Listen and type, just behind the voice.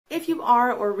If you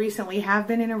are or recently have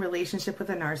been in a relationship with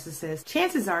a narcissist,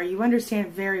 chances are you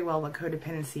understand very well what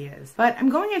codependency is. But I'm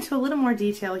going into a little more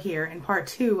detail here in part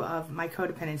 2 of my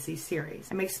codependency series.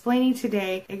 I'm explaining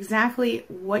today exactly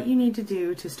what you need to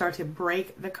do to start to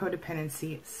break the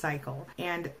codependency cycle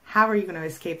and how are you going to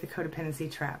escape the codependency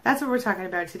trap. That's what we're talking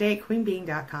about today at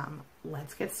queenbeing.com.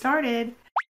 Let's get started.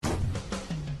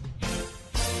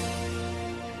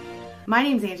 My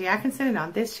name is Angie Atkinson, and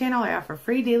on this channel I offer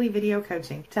free daily video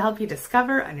coaching to help you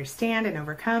discover, understand, and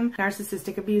overcome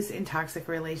narcissistic abuse in toxic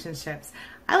relationships.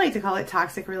 I like to call it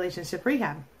toxic relationship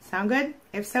rehab. Sound good?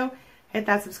 If so, hit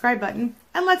that subscribe button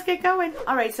and let's get going.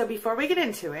 All right, so before we get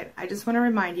into it, I just want to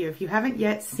remind you, if you haven't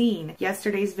yet seen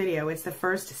yesterday's video, it's the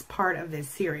first part of this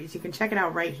series. You can check it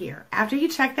out right here. After you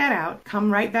check that out,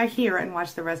 come right back here and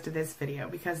watch the rest of this video,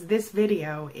 because this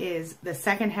video is the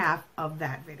second half of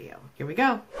that video. Here we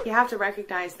go. You have to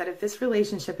recognize that if this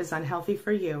relationship is unhealthy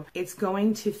for you, it's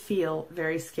going to feel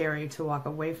very scary to walk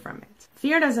away from it.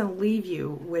 Fear doesn't leave you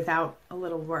without a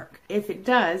little work. If it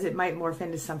does, it might morph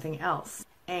into something else.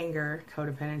 Anger,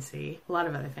 codependency, a lot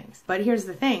of other things. But here's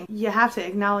the thing. You have to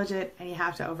acknowledge it and you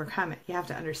have to overcome it. You have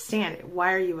to understand it.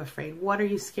 Why are you afraid? What are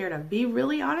you scared of? Be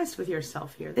really honest with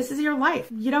yourself here. This is your life.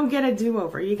 You don't get a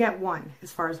do-over. You get one,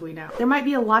 as far as we know. There might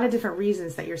be a lot of different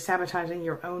reasons that you're sabotaging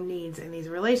your own needs in these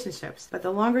relationships. But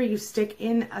the longer you stick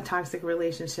in a toxic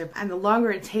relationship and the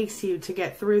longer it takes you to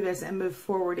get through this and move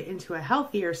forward into a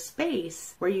healthier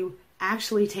space where you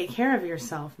actually take care of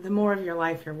yourself, the more of your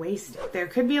life you're wasting. There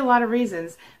could be a lot of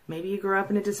reasons. Maybe you grew up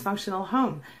in a dysfunctional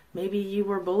home. Maybe you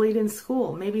were bullied in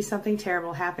school. Maybe something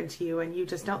terrible happened to you and you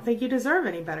just don't think you deserve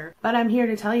any better. But I'm here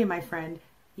to tell you, my friend,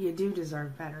 you do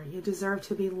deserve better. You deserve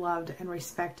to be loved and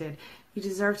respected. You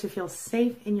deserve to feel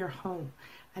safe in your home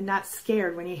and not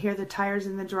scared when you hear the tires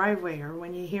in the driveway or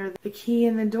when you hear the key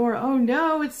in the door. Oh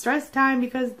no, it's stress time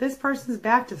because this person's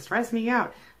back to stress me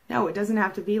out. No, it doesn't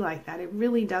have to be like that. It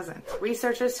really doesn't.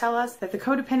 Researchers tell us that the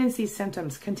codependency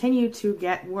symptoms continue to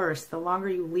get worse the longer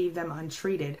you leave them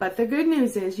untreated. But the good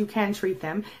news is you can treat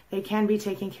them. They can be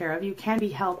taken care of. You can be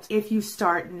helped if you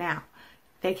start now.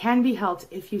 They can be helped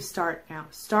if you start now.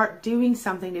 Start doing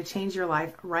something to change your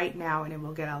life right now, and it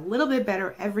will get a little bit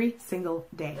better every single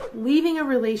day. Leaving a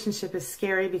relationship is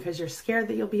scary because you're scared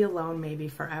that you'll be alone maybe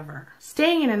forever.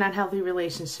 Staying in an unhealthy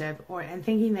relationship and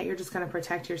thinking that you're just going to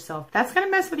protect yourself, that's going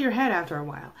to mess with your head after a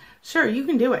while. Sure, you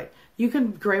can do it. You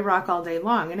can gray rock all day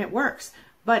long, and it works.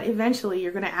 But eventually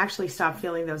you're going to actually stop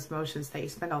feeling those emotions that you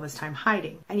spend all this time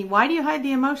hiding. And why do you hide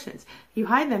the emotions? You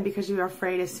hide them because you're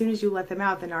afraid as soon as you let them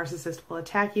out, the narcissist will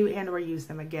attack you and or use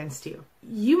them against you.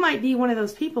 You might be one of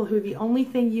those people who the only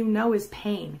thing you know is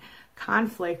pain,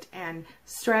 conflict, and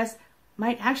stress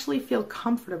might actually feel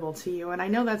comfortable to you. And I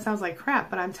know that sounds like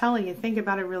crap, but I'm telling you, think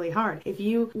about it really hard. If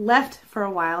you left for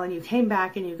a while and you came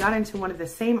back and you got into one of the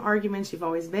same arguments you've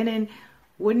always been in,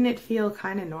 wouldn't it feel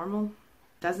kind of normal?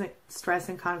 Doesn't stress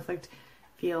and conflict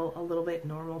feel a little bit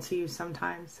normal to you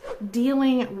sometimes?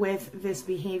 Dealing with this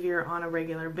behavior on a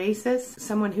regular basis,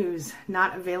 someone who's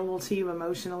not available to you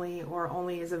emotionally or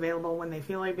only is available when they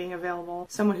feel like being available,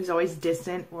 someone who's always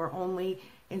distant or only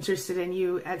interested in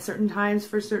you at certain times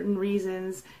for certain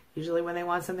reasons, usually when they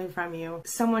want something from you,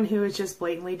 someone who is just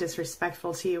blatantly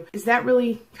disrespectful to you. Is that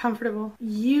really comfortable?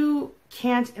 You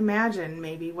can't imagine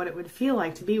maybe what it would feel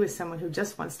like to be with someone who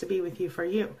just wants to be with you for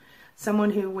you.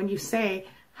 Someone who, when you say,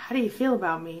 how do you feel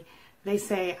about me? They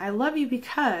say, I love you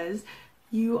because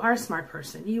you are a smart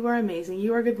person. You are amazing.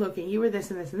 You are good looking. You are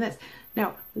this and this and this.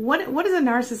 Now, what does a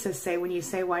narcissist say when you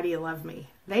say, why do you love me?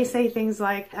 They say things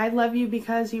like, I love you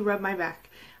because you rub my back.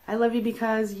 I love you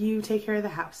because you take care of the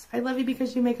house. I love you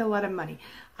because you make a lot of money.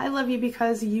 I love you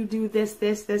because you do this,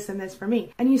 this, this, and this for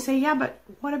me. And you say, yeah, but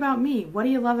what about me? What do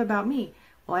you love about me?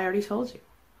 Well, I already told you.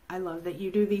 I love that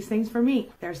you do these things for me.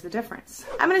 There's the difference.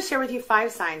 I'm going to share with you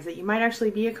 5 signs that you might actually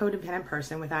be a codependent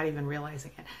person without even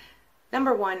realizing it.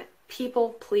 Number 1,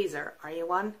 people pleaser. Are you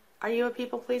one? Are you a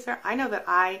people pleaser? I know that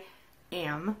I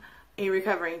am a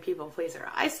recovering people pleaser.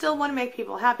 I still want to make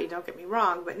people happy, don't get me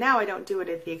wrong, but now I don't do it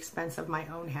at the expense of my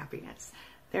own happiness.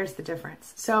 There's the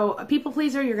difference. So a people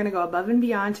pleaser, you're going to go above and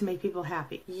beyond to make people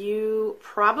happy. You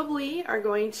probably are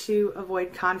going to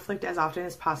avoid conflict as often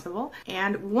as possible.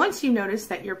 And once you notice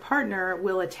that your partner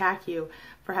will attack you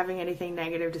for having anything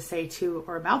negative to say to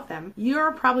or about them,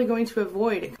 you're probably going to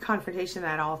avoid confrontation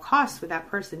at all costs with that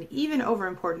person, even over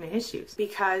important issues,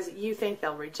 because you think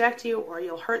they'll reject you or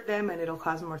you'll hurt them and it'll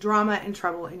cause more drama and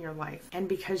trouble in your life. And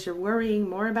because you're worrying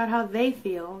more about how they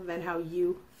feel than how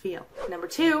you feel. Number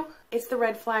 2, it's the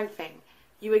red flag thing.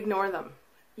 You ignore them.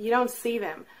 You don't see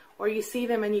them, or you see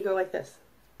them and you go like this.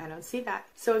 I don't see that.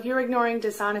 So if you're ignoring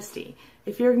dishonesty,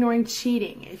 if you're ignoring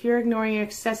cheating, if you're ignoring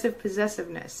excessive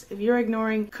possessiveness, if you're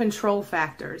ignoring control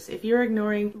factors, if you're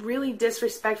ignoring really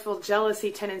disrespectful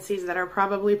jealousy tendencies that are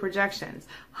probably projections,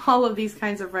 all of these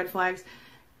kinds of red flags,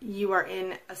 you are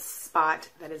in a spot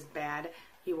that is bad.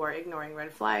 You are ignoring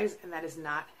red flags, and that is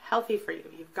not healthy for you.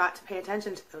 You've got to pay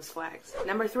attention to those flags.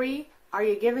 Number 3, are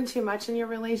you giving too much in your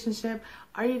relationship?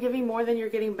 Are you giving more than you're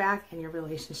getting back in your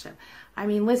relationship? I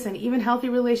mean, listen, even healthy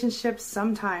relationships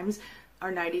sometimes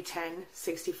are 90-10,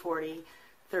 60-40,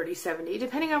 30-70,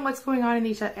 depending on what's going on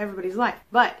in everybody's life.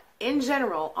 But in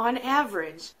general, on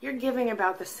average, you're giving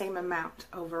about the same amount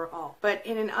overall. But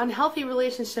in an unhealthy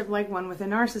relationship like one with a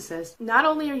narcissist, not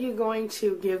only are you going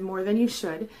to give more than you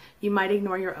should, you might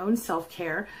ignore your own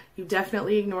self-care, you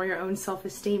definitely ignore your own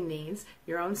self-esteem needs,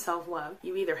 your own self-love.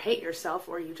 You either hate yourself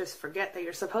or you just forget that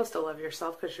you're supposed to love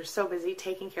yourself because you're so busy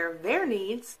taking care of their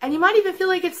needs. And you might even feel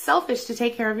like it's selfish to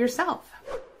take care of yourself.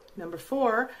 Number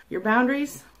 4, your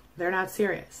boundaries, they're not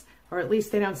serious. Or at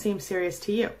least they don't seem serious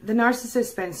to you. The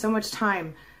narcissist spends so much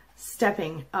time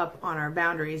stepping up on our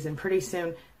boundaries, and pretty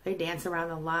soon they dance around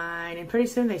the line, and pretty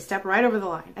soon they step right over the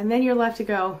line. And then you're left to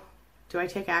go, do I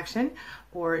take action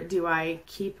or do I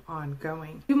keep on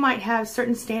going? You might have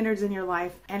certain standards in your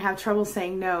life and have trouble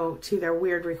saying no to their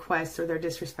weird requests or their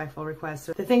disrespectful requests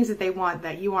or the things that they want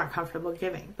that you aren't comfortable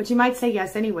giving. But you might say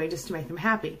yes anyway just to make them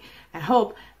happy and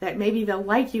hope that maybe they'll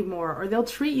like you more or they'll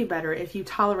treat you better if you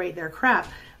tolerate their crap.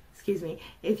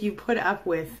 If you put up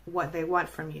with what they want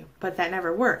from you. But that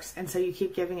never works. And so you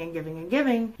keep giving and giving and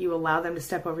giving. You allow them to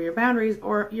step over your boundaries,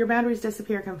 or your boundaries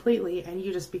disappear completely and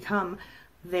you just become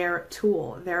their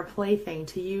tool, their plaything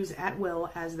to use at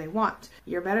will as they want.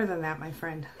 You're better than that, my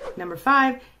friend. Number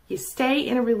 5, you stay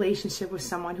in a relationship with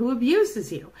someone who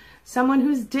abuses you, someone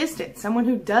who's distant, someone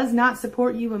who does not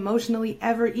support you emotionally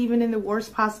ever, even in the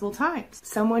worst possible times.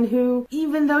 Someone who,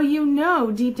 even though you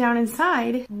know deep down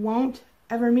inside, won't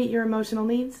ever meet your emotional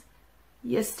needs.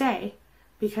 You stay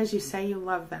because you say you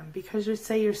love them, because you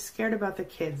say you're scared about the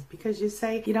kids, because you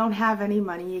say you don't have any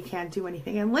money, you can't do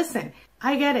anything. And listen,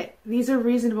 I get it. These are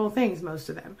reasonable things, most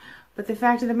of them. But the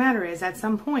fact of the matter is, at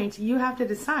some point, you have to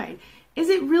decide, is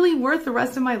it really worth the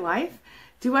rest of my life?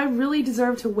 Do I really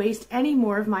deserve to waste any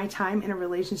more of my time in a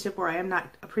relationship where I am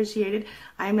not appreciated?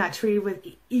 I am not treated with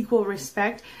equal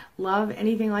respect, love,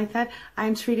 anything like that? I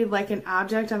am treated like an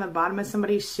object on the bottom of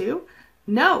somebody's shoe?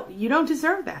 No, you don't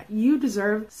deserve that. You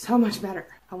deserve so much better.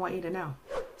 I want you to know.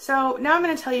 So now I'm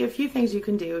going to tell you a few things you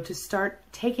can do to start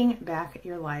taking back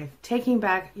your life, taking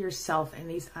back yourself in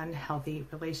these unhealthy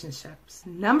relationships.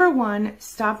 Number 1,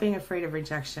 stop being afraid of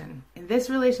rejection in this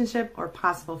relationship or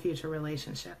possible future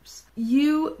relationships.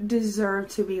 You deserve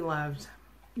to be loved.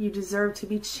 You deserve to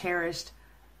be cherished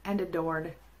and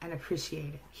adored and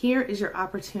appreciated. Here is your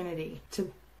opportunity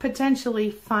to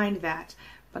potentially find that.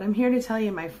 But I'm here to tell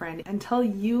you, my friend, until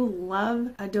you love,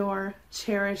 adore,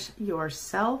 cherish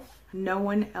yourself, no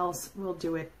one else will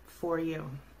do it for you.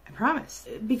 I promise.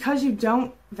 Because you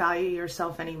don't value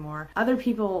yourself anymore, other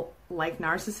people, like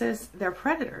narcissists, they're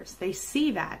predators. They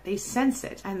see that, they sense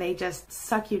it, and they just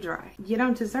suck you dry. You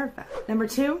don't deserve that. Number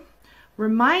 2,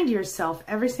 remind yourself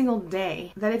every single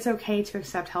day that it's okay to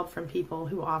accept help from people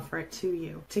who offer it to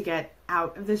you to get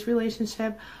out of this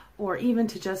relationship, or even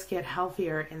to just get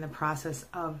healthier in the process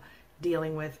of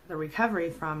dealing with the recovery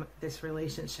from this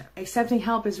relationship. Accepting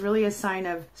help is really a sign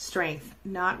of strength,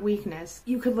 not weakness.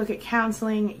 You could look at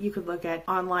counseling, you could look at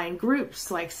online groups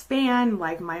like SPAN,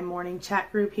 like my morning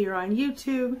chat group here on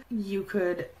YouTube. You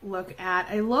could look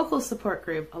at a local support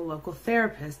group, a local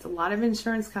therapist. A lot of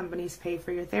insurance companies pay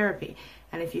for your therapy.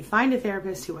 And if you find a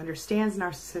therapist who understands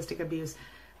narcissistic abuse,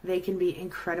 they can be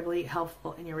incredibly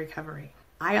helpful in your recovery.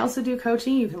 I also do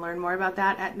coaching. You can learn more about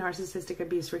that at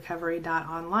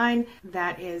narcissisticabuserecovery.online.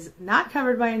 That is not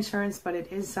covered by insurance, but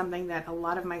it is something that a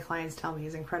lot of my clients tell me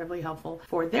is incredibly helpful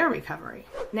for their recovery.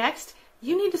 Next,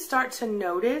 you need to start to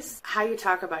notice how you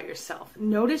talk about yourself.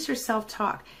 Notice your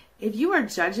self-talk. If you are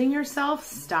judging yourself,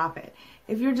 stop it.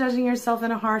 If you're judging yourself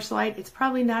in a harsh light, it's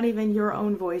probably not even your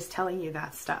own voice telling you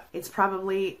that stuff. It's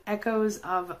probably echoes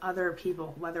of other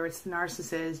people, whether it's the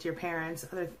narcissist, your parents,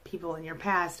 other people in your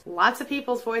past. Lots of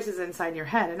people's voices inside your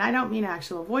head. And I don't mean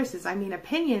actual voices. I mean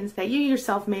opinions that you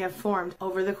yourself may have formed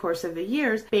over the course of the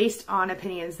years based on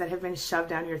opinions that have been shoved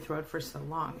down your throat for so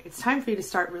long. It's time for you to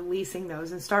start releasing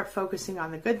those and start focusing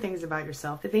on the good things about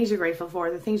yourself, the things you're grateful for,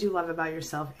 the things you love about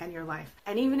yourself and your life.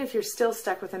 And even if you're still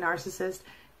stuck with a narcissist,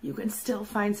 you can still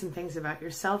find some things about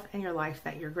yourself and your life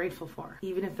that you're grateful for,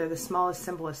 even if they're the smallest,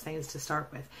 simplest things to start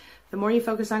with. The more you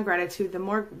focus on gratitude, the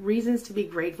more reasons to be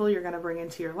grateful you're going to bring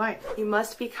into your life. You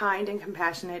must be kind and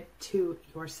compassionate to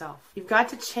yourself. You've got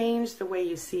to change the way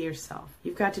you see yourself.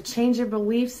 You've got to change your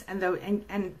beliefs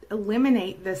and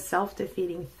eliminate the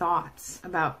self-defeating thoughts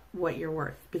about what you're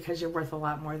worth, because you're worth a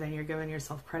lot more than you're giving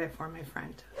yourself credit for, my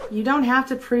friend. You don't have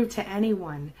to prove to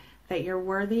anyone that you're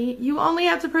worthy. You only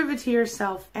have to prove it to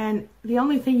yourself. And the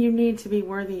only thing you need to be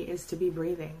worthy is to be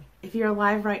breathing. If you're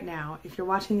alive right now, if you're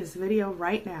watching this video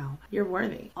right now, you're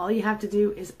worthy. All you have to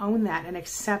do is own that and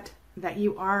accept that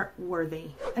you are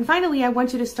worthy. And finally, I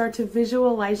want you to start to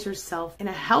visualize yourself in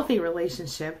a healthy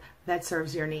relationship that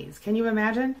serves your needs. Can you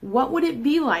imagine? What would it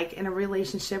be like in a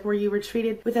relationship where you were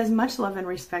treated with as much love and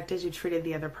respect as you treated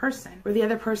the other person? Where the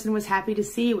other person was happy to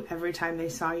see you every time they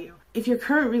saw you? If your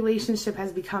current relationship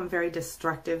has become very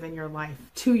destructive in your life,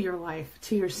 to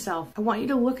yourself, I want you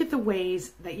to look at the ways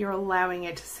that you're allowing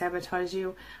it to sabotage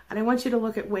you, and I want you to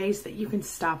look at ways that you can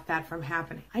stop that from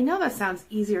happening. I know that sounds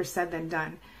easier said than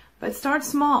done, but start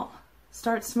small.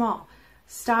 Start small.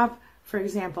 Stop. For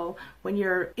example, when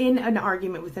you're in an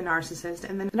argument with a narcissist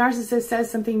and the narcissist says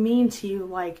something mean to you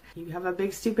like, you have a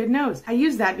big stupid nose. I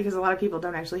use that because a lot of people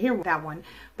don't actually hear that one.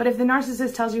 But if the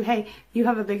narcissist tells you, hey, you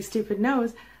have a big stupid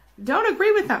nose, don't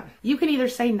agree with them. You can either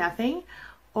say nothing,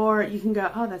 or you can go,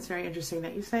 oh, that's very interesting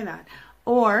that you say that.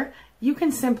 Or you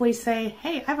can simply say,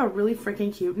 hey, I have a really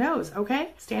freaking cute nose,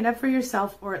 okay? Stand up for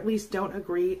yourself, or at least don't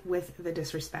agree with the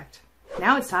disrespect.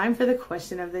 Now it's time for the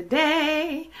question of the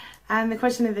day. And the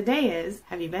question of the day is,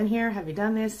 have you been here? Have you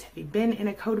done this? Have you been in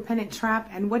a codependent trap?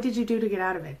 And what did you do to get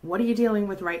out of it? What are you dealing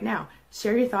with right now?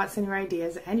 Share your thoughts and your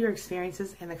ideas and your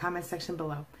experiences in the comments section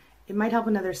below. It might help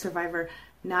another survivor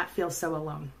not feel so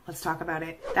alone. Let's talk about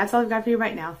it. That's all I've got for you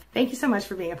right now. Thank you so much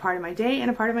for being a part of my day and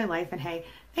a part of my life. And hey,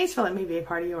 thanks for letting me be a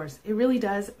part of yours. It really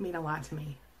does mean a lot to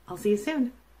me. I'll see you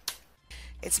soon.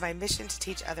 It's my mission to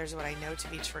teach others what I know to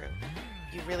be true.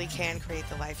 You really can create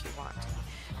the life you want.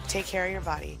 Take care of your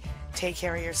body, take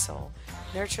care of your soul,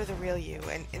 nurture the real you,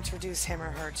 and introduce him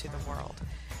or her to the world.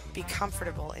 Be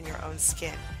comfortable in your own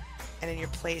skin and in your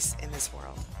place in this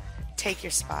world. Take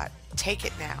your spot, take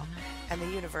it now, and the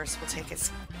universe will take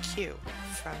its cue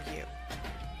from you.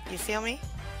 You feel me?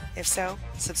 If so,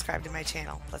 subscribe to my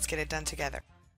channel. Let's get it done together.